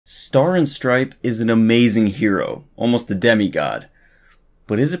Star and Stripe is an amazing hero, almost a demigod.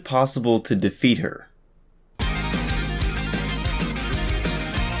 But is it possible to defeat her?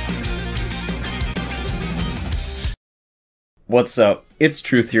 What's up? It's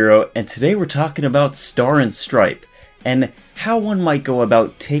Truth Hero, and today we're talking about Star and Stripe, and how one might go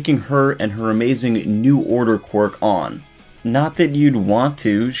about taking her and her amazing New Order quirk on. Not that you'd want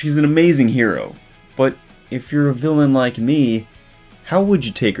to, she's an amazing hero. But if you're a villain like me, how would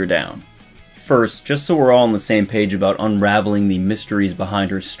you take her down? First, just so we're all on the same page about unraveling the mysteries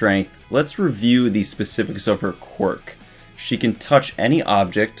behind her strength, let's review the specifics of her quirk. She can touch any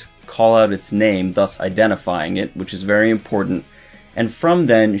object, call out its name, thus identifying it, which is very important, and from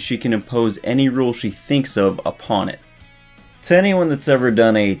then she can impose any rule she thinks of upon it. To anyone that's ever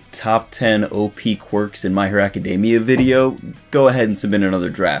done a top 10 OP quirks in My Hero Academia video, go ahead and submit another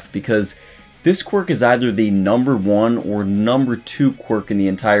draft, because this quirk is either the number 1 or number 2 quirk in the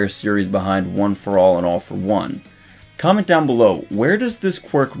entire series behind One for All and All for One. Comment down below, where does this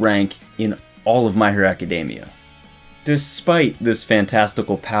quirk rank in all of My Hero Academia? Despite this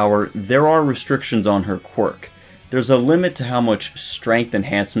fantastical power, there are restrictions on her quirk. There's a limit to how much strength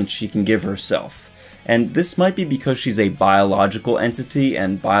enhancement she can give herself. And this might be because she's a biological entity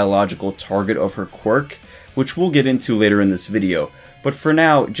and biological target of her quirk, which we'll get into later in this video. But for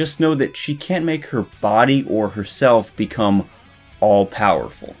now, just know that she can't make her body or herself become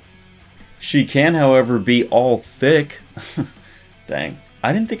all-powerful. She can, however, be all thick. Dang,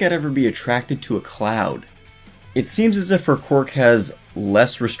 I didn't think I'd ever be attracted to a cloud. It seems as if her quirk has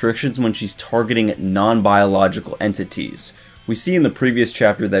less restrictions when she's targeting non-biological entities. We see in the previous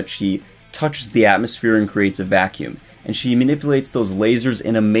chapter that she touches the atmosphere and creates a vacuum, and she manipulates those lasers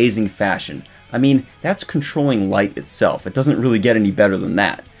in amazing fashion. I mean, that's controlling light itself. It doesn't really get any better than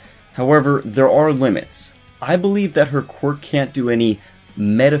that. However, there are limits. I believe that her quirk can't do any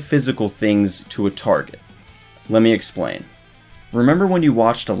metaphysical things to a target. Let me explain. Remember when you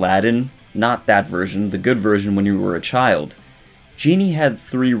watched Aladdin? Not that version, the good version when you were a child. Genie had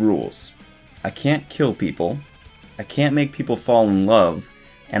 3 rules. I can't kill people, I can't make people fall in love,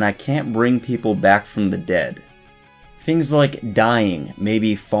 and I can't bring people back from the dead. Things like dying,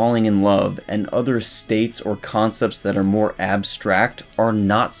 maybe falling in love, and other states or concepts that are more abstract are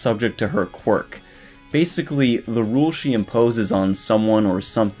not subject to her quirk. Basically, the rule she imposes on someone or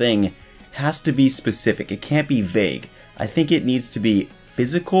something has to be specific. It can't be vague. I think it needs to be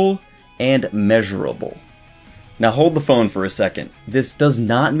physical and measurable. Now hold the phone for a second. This does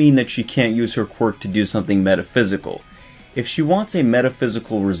not mean that she can't use her quirk to do something metaphysical. If she wants a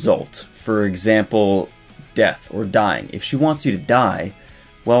metaphysical result, for example, death or dying, if she wants you to die,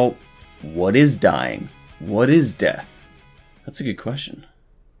 well, what is dying? What is death? That's a good question.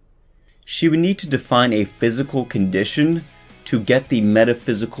 She would need to define a physical condition to get the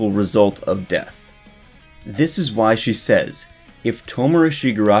metaphysical result of death. This is why she says, if Tomura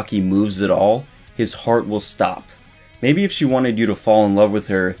Shigaraki moves at all, his heart will stop. Maybe if she wanted you to fall in love with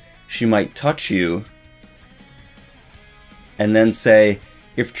her, she might touch you and then say,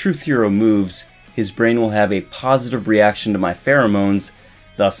 if Truth Hero moves, his brain will have a positive reaction to my pheromones,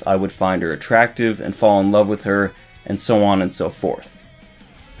 thus I would find her attractive and fall in love with her, and so on and so forth.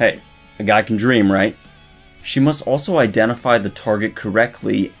 Hey, a guy can dream, right? She must also identify the target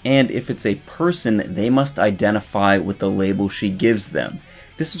correctly, and if it's a person, they must identify with the label she gives them.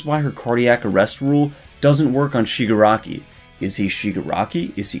 This is why her cardiac arrest rule doesn't work on Shigaraki. Is he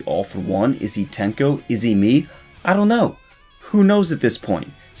Shigaraki? Is he All for One? Is he Tenko? Is he me? I don't know. Who knows at this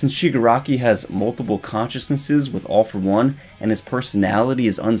point? Since Shigaraki has multiple consciousnesses with All for One, and his personality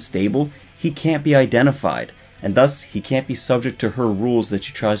is unstable, he can't be identified, and thus he can't be subject to her rules that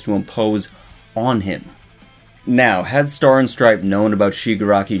she tries to impose on him. Now, had Star and Stripe known about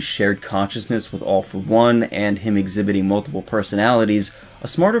Shigaraki's shared consciousness with All for One and him exhibiting multiple personalities, a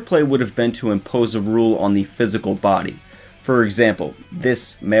smarter play would have been to impose a rule on the physical body. For example,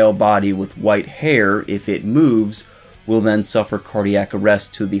 this male body with white hair, if it moves, will then suffer cardiac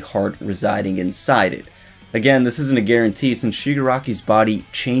arrest to the heart residing inside it. Again, this isn't a guarantee since Shigaraki's body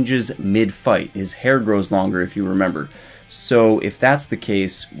changes mid-fight. His hair grows longer, if you remember. So if that's the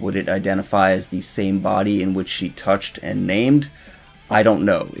case, would it identify as the same body in which she touched and named? I don't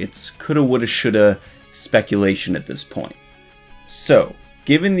know. It's coulda, woulda, shoulda speculation at this point. So,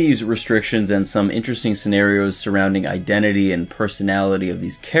 given these restrictions and some interesting scenarios surrounding identity and personality of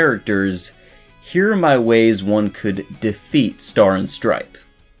these characters, here are my ways one could defeat Star and Stripe.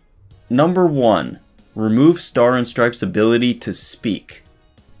 Number 1. Remove Star and Stripe's ability to speak.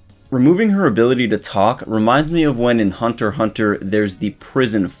 Removing her ability to talk reminds me of when in Hunter x Hunter there's the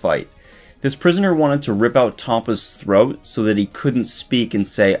prison fight. This prisoner wanted to rip out Tompa's throat so that he couldn't speak and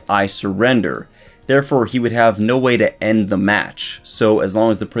say, "I surrender." Therefore, he would have no way to end the match. So as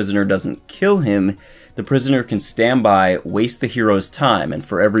long as the prisoner doesn't kill him, the prisoner can stand by, waste the hero's time, and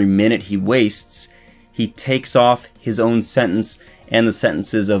for every minute he wastes, he takes off his own sentence and the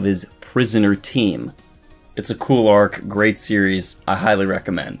sentences of his prisoner team. It's a cool arc, great series, I highly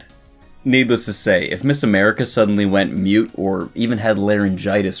recommend. Needless to say, if Miss America suddenly went mute or even had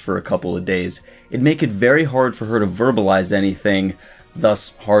laryngitis for a couple of days, it'd make it very hard for her to verbalize anything,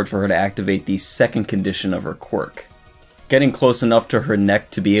 thus hard for her to activate the second condition of her quirk. Getting close enough to her neck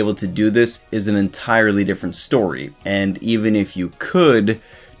to be able to do this is an entirely different story, and even if you could,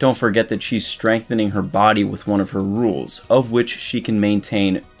 don't forget that she's strengthening her body with one of her rules, of which she can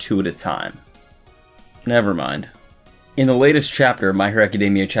maintain 2 at a time. Never mind. In the latest chapter, My Hero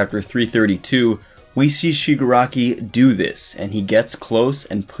Academia chapter 332, we see Shigaraki do this, and he gets close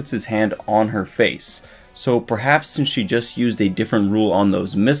and puts his hand on her face. So perhaps since she just used a different rule on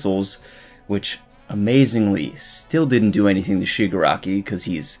those missiles, which amazingly still didn't do anything to Shigaraki because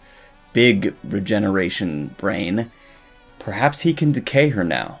he's big regeneration brain, perhaps he can decay her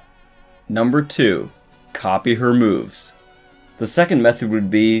now. Number 2, copy her moves. The second method would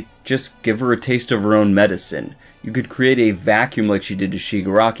be just give her a taste of her own medicine. You could create a vacuum like she did to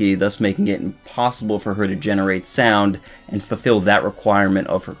Shigaraki, thus making it impossible for her to generate sound and fulfill that requirement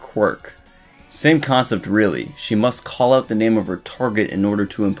of her quirk. Same concept really, she must call out the name of her target in order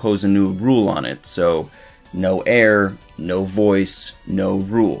to impose a new rule on it, so no air, no voice, no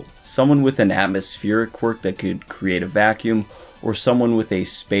rule. Someone with an atmospheric quirk that could create a vacuum, or someone with a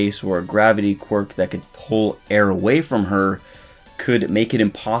space or a gravity quirk that could pull air away from her could make it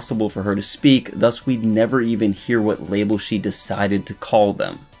impossible for her to speak, thus we'd never even hear what label she decided to call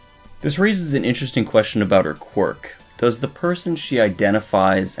them. This raises an interesting question about her quirk. Does the person she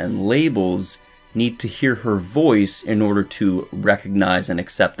identifies and labels need to hear her voice in order to recognize and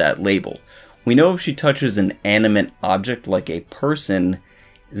accept that label? We know if she touches an animate object like a person,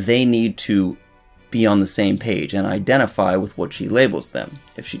 they need to be on the same page and identify with what she labels them.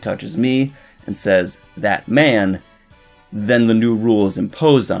 If she touches me and says, "that man," then the new rule is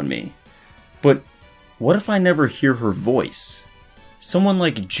imposed on me. But what if I never hear her voice? Someone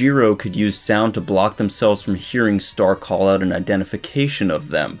like Jiro could use sound to block themselves from hearing Star call out an identification of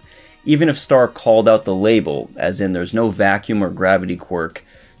them. Even if Star called out the label, as in there's no vacuum or gravity quirk,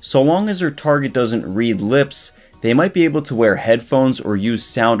 so long as her target doesn't read lips, they might be able to wear headphones or use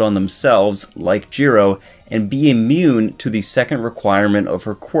sound on themselves, like Jiro, and be immune to the second requirement of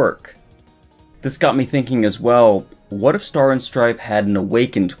her quirk. This got me thinking as well, what if Star and Stripe had an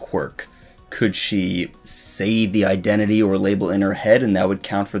awakened quirk? Could she say the identity or label in her head and that would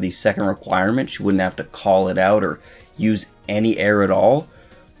count for the second requirement? She wouldn't have to call it out or use any air at all?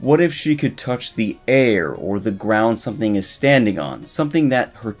 What if she could touch the air or the ground something is standing on? Something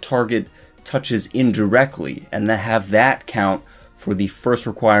that her target touches indirectly and then have that count for the first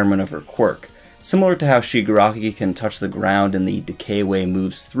requirement of her quirk. Similar to how Shigaraki can touch the ground and the decay wave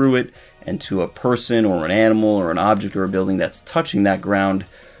moves through it, and to a person or an animal or an object or a building that's touching that ground,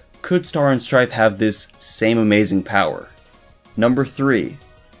 could Star and Stripe have this same amazing power? Number 3,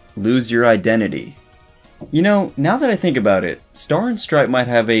 lose your identity. You know, now that I think about it, Star and Stripe might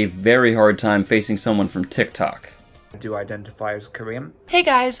have a very hard time facing someone from TikTok. Do identify as Korean? Hey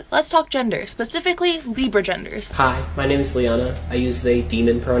guys, let's talk gender, specifically Libra genders. Hi, my name is Liana. I use they,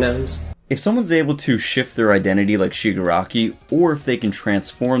 demon pronouns. If someone's able to shift their identity like Shigaraki, or if they can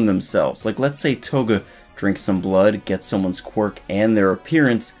transform themselves, like let's say Toga drinks some blood, gets someone's quirk and their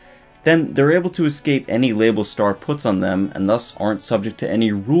appearance, then they're able to escape any label Star puts on them and thus aren't subject to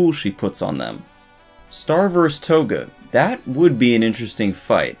any rules she puts on them. Star vs Toga, that would be an interesting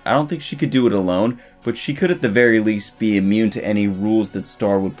fight. I don't think she could do it alone, but she could at the very least be immune to any rules that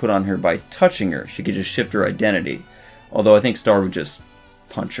Star would put on her by touching her. She could just shift her identity, although I think Star would just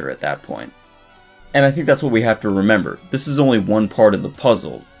punch her at that point. And I think that's what we have to remember. This is only one part of the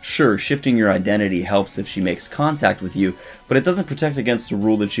puzzle. Sure, shifting your identity helps if she makes contact with you, but it doesn't protect against the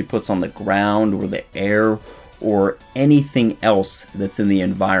rule that she puts on the ground or the air or anything else that's in the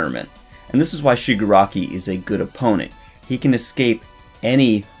environment. And this is why Shigaraki is a good opponent. He can escape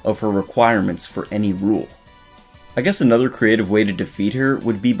any of her requirements for any rule. I guess another creative way to defeat her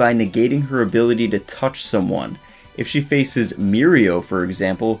would be by negating her ability to touch someone. If she faces Mirio, for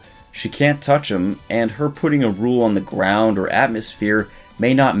example, she can't touch him, and her putting a rule on the ground or atmosphere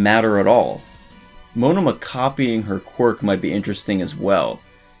may not matter at all. Monoma copying her quirk might be interesting as well.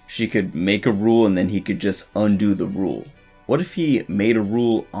 She could make a rule and then he could just undo the rule. What if he made a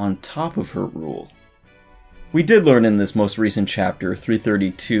rule on top of her rule? We did learn in this most recent chapter,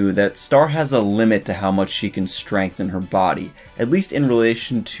 332, that Star has a limit to how much she can strengthen her body, at least in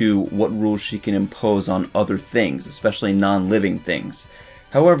relation to what rules she can impose on other things, especially non-living things.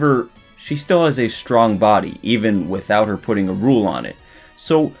 However, she still has a strong body, even without her putting a rule on it.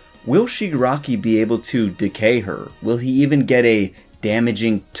 So, will Shigaraki be able to decay her? Will he even get a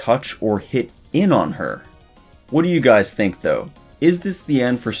damaging touch or hit in on her? What do you guys think though? Is this the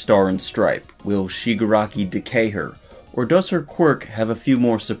end for Star and Stripe? Will Shigaraki decay her? Or does her quirk have a few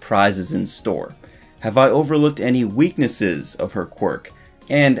more surprises in store? Have I overlooked any weaknesses of her quirk?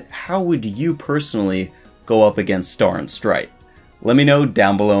 And how would you personally go up against Star and Stripe? Let me know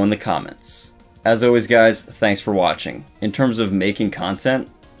down below in the comments. As always guys, thanks for watching. In terms of making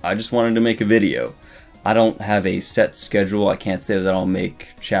content, I just wanted to make a video. I don't have a set schedule. I can't say that I'll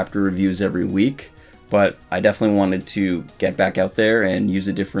make chapter reviews every week. But I definitely wanted to get back out there and use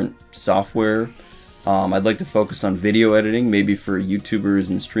a different software. I'd like to focus on video editing, maybe for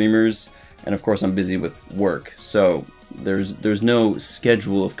YouTubers and streamers, and of course I'm busy with work, so there's no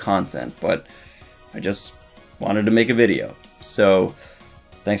schedule of content, but I just wanted to make a video. So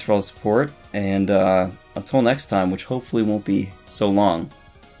thanks for all the support, and until next time, which hopefully won't be so long,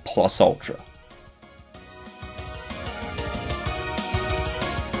 plus ultra.